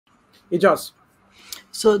Ijaz.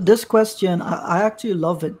 So this question, I actually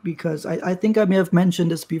love it because I think I may have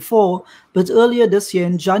mentioned this before, but earlier this year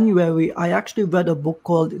in January, I actually read a book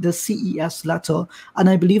called The CES Letter, and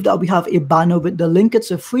I believe that we have a banner with the link.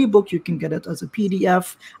 It's a free book. You can get it as a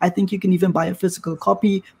PDF. I think you can even buy a physical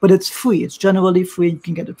copy, but it's free. It's generally free. You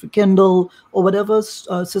can get it for Kindle or whatever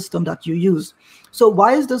system that you use. So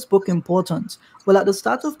why is this book important? Well, at the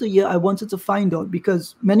start of the year, I wanted to find out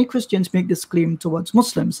because many Christians make this claim towards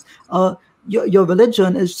Muslims. Your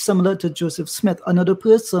religion is similar to Joseph Smith, another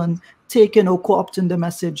person taking or co-opting the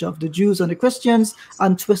message of the Jews and the Christians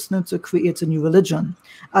and twisting it to create a new religion.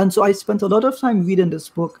 And so I spent a lot of time reading this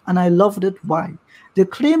book, and I loved it. Why? The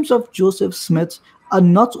claims of Joseph Smith are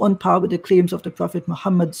not on par with the claims of the Prophet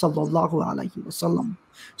Muhammad sallallahu alaihi wasallam.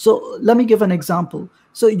 So let me give an example.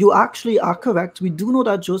 So you actually are correct. We do know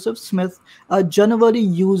that Joseph Smith generally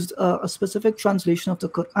used a specific translation of the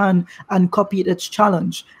Quran and copied its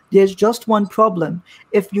challenge. There's just one problem.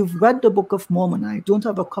 If you've read the Book of Mormon, I don't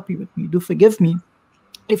have a copy with me, do forgive me.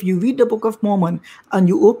 If you read the Book of Mormon and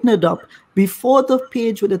you open it up, before the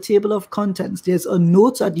page with the table of contents, there's a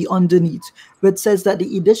note at the underneath which says that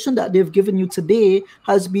the edition that they've given you today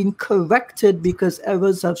has been corrected because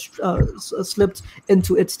errors have slipped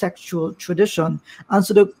into its textual tradition. And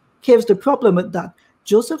so here's the problem with that.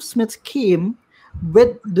 Joseph Smith came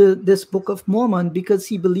with this Book of Mormon because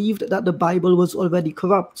he believed that the Bible was already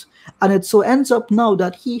corrupt. And it so ends up now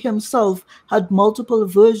that he himself had multiple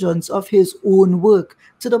versions of his own work,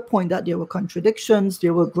 to the point that there were contradictions,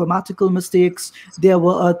 there were grammatical mistakes, there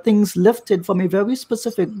were things lifted from a very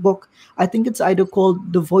specific book. I think it's either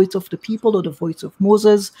called The Voice of the People or The Voice of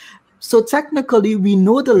Moses. So technically, we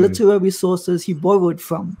know the literary sources he borrowed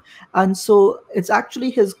from. And so it's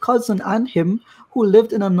actually his cousin and him who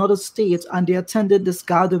lived in another state, and they attended this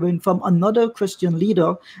gathering from another Christian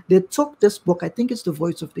leader. They took this book, I think it's The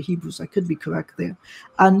Voice of the Hebrews, I could be correct there,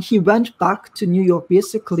 and he went back to New York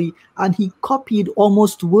basically, and he copied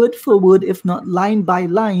almost word for word, if not line by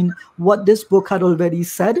line, what this book had already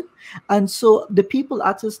said. And so the people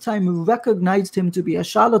at his time recognized him to be a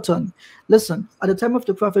charlatan. Listen, at the time of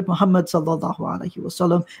the Prophet Muhammad sallallahu alaihi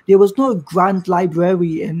wasallam, there was no grand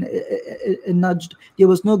library in Najd. There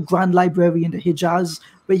was no grand library in the Hijaz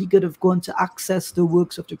where he could have gone to access the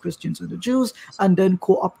works of the Christians and the Jews and then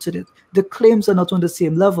co-opted it. The claims are not on the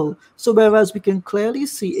same level. So whereas we can clearly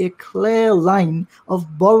see a clear line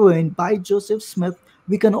of borrowing by Joseph Smith,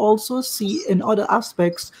 we can also see in other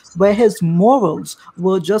aspects where his morals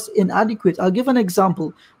were just inadequate. I'll give an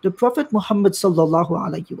example. The Prophet Muhammad sallallahu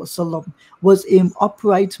alaihi wasallam was an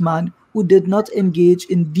upright man who did not engage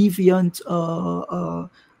in deviant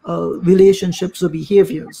relationships or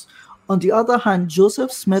behaviors. On the other hand,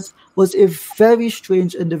 Joseph Smith was a very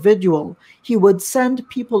strange individual. He would send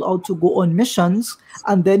people out to go on missions,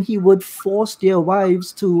 and then he would force their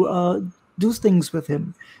wives to do things with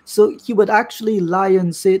him. So he would actually lie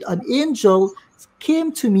and say, an angel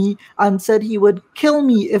came to me and said he would kill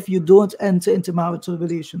me if you don't enter into marital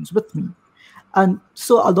relations with me. And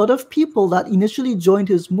so a lot of people that initially joined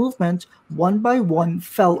his movement, one by one,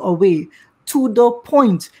 fell away, to the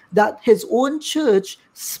point that his own church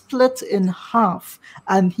split in half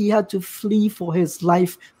and he had to flee for his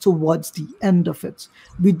life towards the end of it.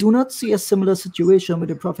 We do not see a similar situation with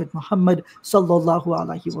the Prophet Muhammad sallallahu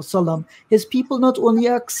alaihi wasallam. His people not only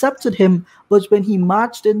accepted him, but when he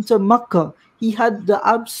marched into Mecca, he had the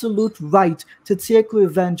absolute right to take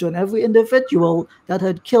revenge on every individual that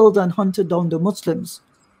had killed and hunted down the Muslims.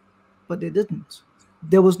 But they didn't.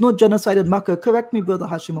 There was no genocide in Makkah. Correct me, Brother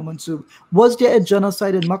Hashim Mansour. Was there a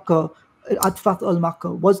genocide in Makkah, at Fath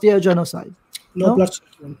al-Makkah? Was there a genocide? No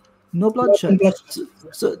bloodshed. No bloodshed.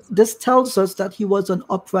 So this tells us that he was an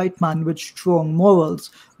upright man with strong morals.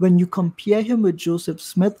 When you compare him with Joseph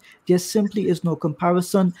Smith, there simply is no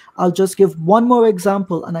comparison. I'll just give one more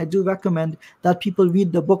example, and I do recommend that people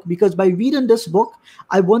read the book, because by reading this book,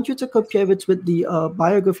 I want you to compare it with the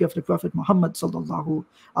biography of the Prophet Muhammad sallallahu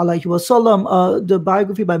alaihi wasallam, the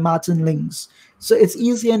biography by Martin Lings. So it's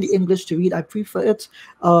easy in the English to read. I prefer it.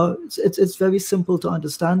 It's very simple to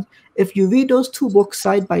understand. If you read those two books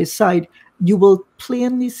side by side, you will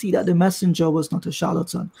plainly see that the messenger was not a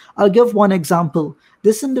charlatan. I'll give one example.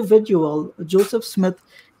 This individual, Joseph Smith,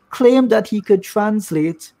 claimed that he could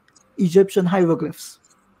translate Egyptian hieroglyphs.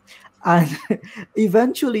 And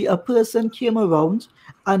eventually a person came around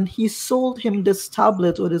and he sold him this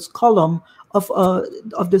tablet or this column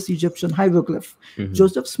of this Egyptian hieroglyph.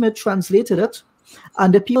 Joseph Smith translated it,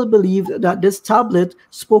 and the people believed that this tablet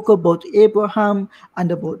spoke about Abraham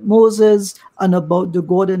and about Moses and about the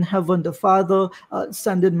God in heaven, the Father,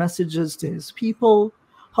 sending messages to his people.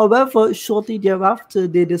 However, shortly thereafter,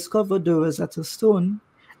 they discovered the Rosetta Stone,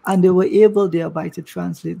 and they were able thereby to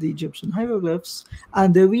translate the Egyptian hieroglyphs,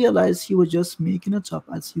 and they realized he was just making it up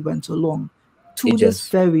as he went along. To this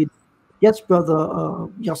Ijaz. very, yes, brother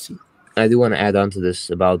Yossi. I do want to add on to this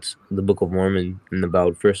about the Book of Mormon and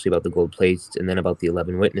about firstly about the gold plates and then about the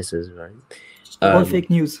 11 witnesses, right? All Um, fake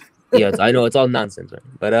news. yeah, I know it's all nonsense, right?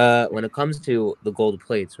 But when it comes to the gold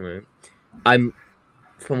plates, right? I'm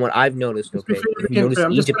from what I've noticed. Just Okay, before you if you begin, notice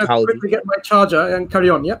I'm just going to Egyptology, quickly get my charger and carry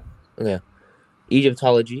on. Yeah. okay,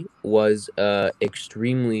 Egyptology was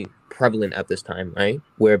extremely prevalent at this time, right?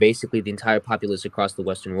 Where basically the entire populace across the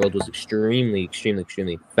Western world was extremely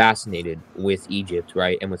fascinated with Egypt,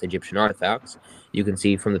 right? And with Egyptian artifacts. You can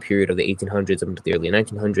see from the period of the 1800s up into the early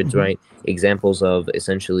 1900s, Mhm. right? Examples of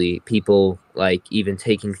essentially people like even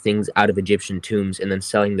taking things out of Egyptian tombs and then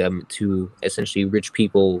selling them to essentially rich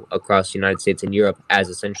people across the United States and Europe as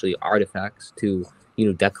essentially artifacts to,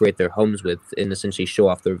 decorate their homes with and essentially show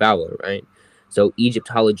off their valor, right? So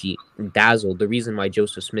Egyptology dazzled. The reason why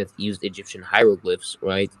Joseph Smith used Egyptian hieroglyphs,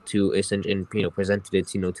 right, to essentially, and, presented it,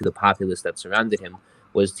 to the populace that surrounded him,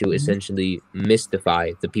 was to Mhm. essentially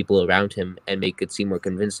mystify the people around him and make it seem more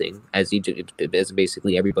convincing. As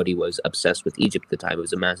basically everybody was obsessed with Egypt at the time, it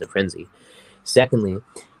was a massive frenzy. Secondly,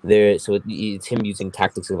 it's him using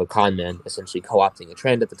tactics of a con man, essentially co-opting a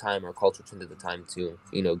trend at the time or a cultural trend at the time to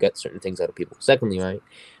get certain things out of people. Secondly, right,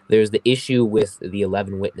 there's the issue with the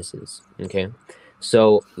 11 witnesses. Okay,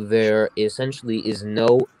 so there essentially is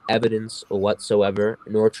no evidence whatsoever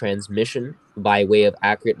nor transmission by way of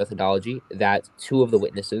accurate methodology that two of the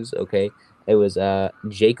witnesses, okay, it was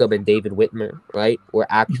Jacob and David Whitmer, right, were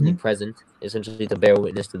actually Mhm. present, essentially to bear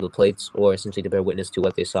witness to the plates, or essentially to bear witness to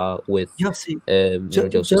what they saw with, Yossi,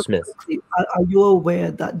 Joseph just Smith. quickly, are you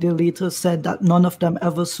aware that they later said that none of them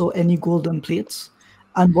ever saw any golden plates?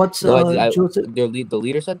 And what's No, Joseph? the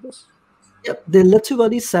leader said this. Yep, they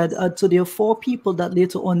literally said, so there are four people that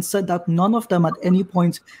later on said that none of them at any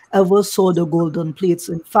point ever saw the golden plates.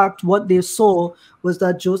 In fact, what they saw was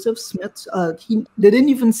that Joseph Smith, they didn't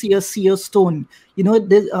even see a seer stone. He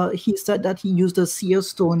said that he used a seer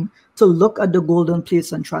stone to look at the golden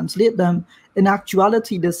plates and translate them. In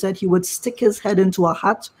actuality, they said he would stick his head into a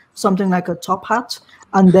hat, something like a top hat,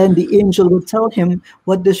 and then the angel would tell him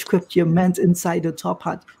what the scripture meant inside the top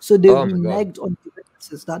hat. So they Oh my god. reneged on the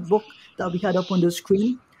witnesses. That book that we had up on the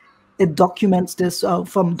screen, it documents this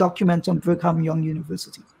from documents on Brigham Young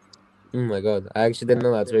University. Oh my god. I actually didn't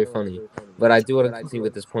know that. It's very funny. But I do want to continue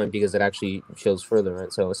with this point because it actually shows further,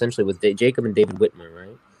 right? So essentially with Jacob and David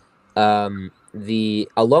Whitmer, right? The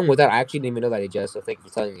along with that, I actually didn't even know that, AJ, so thank you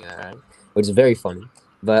for telling me that, right? Which is very funny.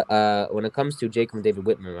 But when it comes to Jacob and David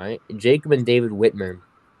Whitmer, right? Jacob and David Whitmer,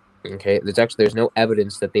 okay, there's no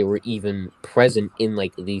evidence that they were even present in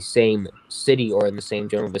like the same city or in the same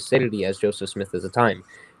general vicinity as Joseph Smith at the time.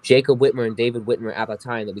 Jacob Whitmer and David Whitmer at the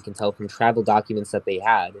time, that we can tell from travel documents that they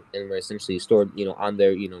had and were essentially stored, on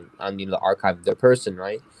their, on the archive of their person,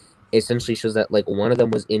 right? Essentially shows that like one of them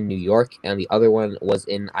was in New York and the other one was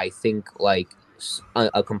in, I think, like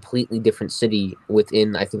a completely different city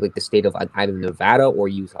within, I think, like the state of either Nevada or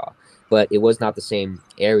Utah, but it was not the same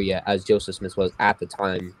area as Joseph Smith was at the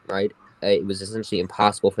time, right? It was essentially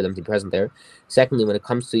impossible for them to be present there. Secondly, when it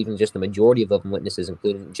comes to even just the majority of 11 witnesses,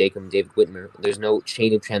 including Jacob and David Whitmer, there's no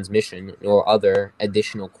chain of transmission nor other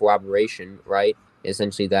additional corroboration, right?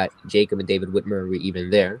 Essentially, that Jacob and David Whitmer were even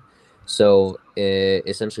there. So,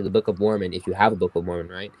 essentially, the Book of Mormon, if you have a Book of Mormon,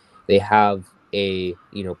 right, they have a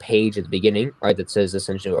page at the beginning, right, that says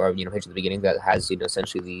essentially, or page at the beginning that has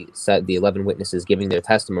essentially the 11 witnesses giving their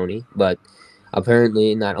testimony, but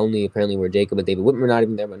apparently not only apparently were Jacob and David Whitmer not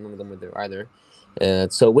even there, but none of them were there either.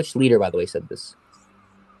 So which leader, by the way, said this?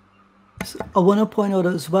 I want to point out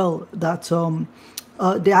as well that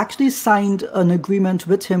they actually signed an agreement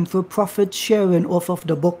with him for profit sharing off of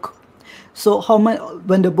the book. So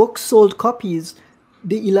when the book sold copies,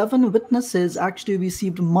 the 11 witnesses actually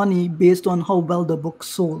received money based on how well the book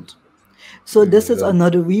sold. So this is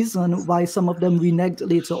another reason why some of them reneged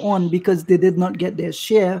later on, because they did not get their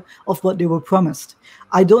share of what they were promised.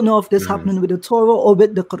 I don't know if this happened with the Torah or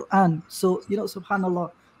with the Quran. So,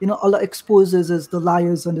 subhanAllah, Allah exposes us the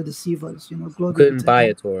liars and the deceivers. You Glory be couldn't to buy a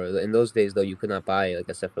Him. Torah in those days, though. You could not buy like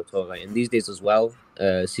a Sefer Torah. In these days as well,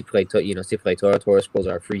 Sifrei Torah scrolls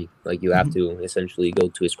are free. Like you have to essentially go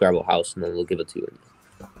to a Scrabble house and then they'll give it to you.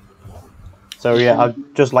 So yeah,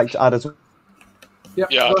 I'd just like to add as Yeah,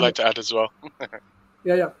 I'd like to add as well.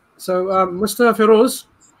 Yeah. So, Mr. Feroz,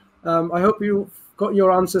 I hope you got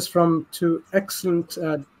your answers from two excellent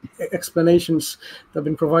explanations that have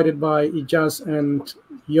been provided by Ijaz and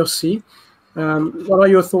Yossi. What are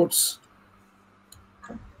your thoughts?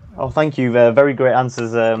 Oh, thank you. Very great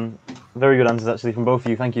answers. Very good answers, actually, from both of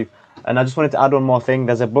you. Thank you. And I just wanted to add one more thing.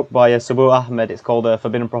 There's a book by Sabur Ahmed. It's called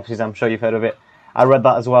Forbidden Prophecies. I'm sure you've heard of it. I read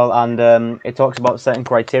that as well, and it talks about certain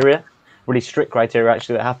criteria, really strict criteria,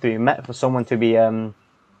 actually, that have to be met for someone to be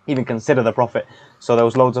even consider the prophet. So there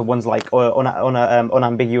was loads of ones like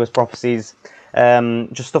unambiguous prophecies,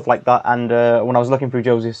 just stuff like that. And when I was looking through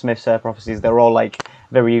Joseph Smith's prophecies, they're all like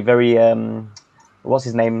very, very, what's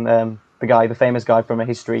his name? The famous guy from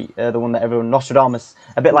history, the one that everyone, Nostradamus,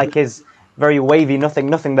 a bit like his, very wavy,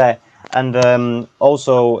 nothing there. And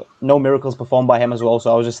also no miracles performed by him as well.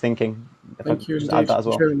 So I was just thinking, Thank you just add that as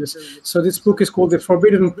well. for sharing this. So this book is called The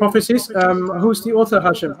Forbidden Prophecies. Who's the author,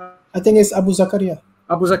 Hashim? I think it's Abu Zakaria.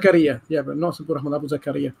 Abu Zakaria, yeah, but not Sabur Ahmed, Abu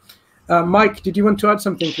Zakaria. Mike, did you want to add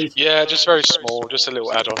something, please? Yeah, just very small, just a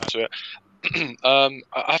little add-on to it.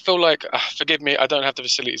 I feel like, forgive me, I don't have the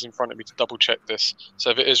facilities in front of me to double check this. So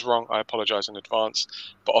if it is wrong, I apologize in advance.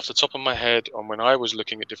 But off the top of my head, and when I was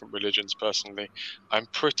looking at different religions personally, I'm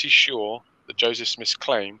pretty sure that Joseph Smith's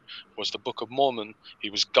claim was the Book of Mormon. He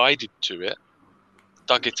was guided to it,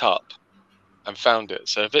 dug it up, and found it.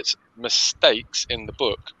 So if it's mistakes in the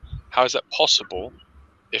book, how is that possible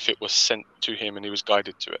if it was sent to him and he was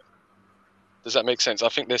guided to it? Does that make sense? I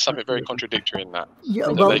think there's something very contradictory in that. Yeah,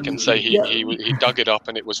 that they can say he dug it up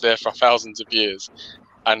and it was there for thousands of years,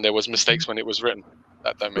 and there was mistakes when it was written.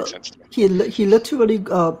 That don't make sense to me. He literally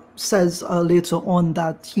says later on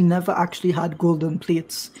that he never actually had golden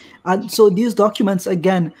plates. And so these documents,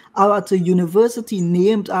 again, are at a university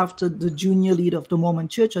named after the junior leader of the Mormon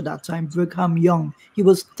Church at that time, Brigham Young.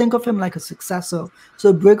 Think of him like a successor.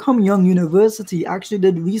 So Brigham Young University actually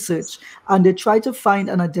did research, and they tried to find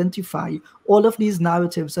and identify all of these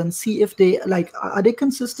narratives and see if they, are they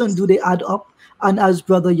consistent? Do they add up? And as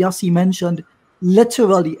Brother Yossi mentioned,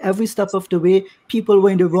 literally every step of the way, people were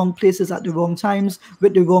in the wrong places at the wrong times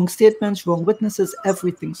with the wrong statements, wrong witnesses,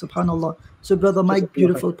 everything. SubhanAllah. So, Brother Mike,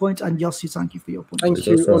 beautiful point, and Yossi, thank you for your point. Thank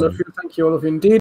you all of you. Thank you all of you indeed.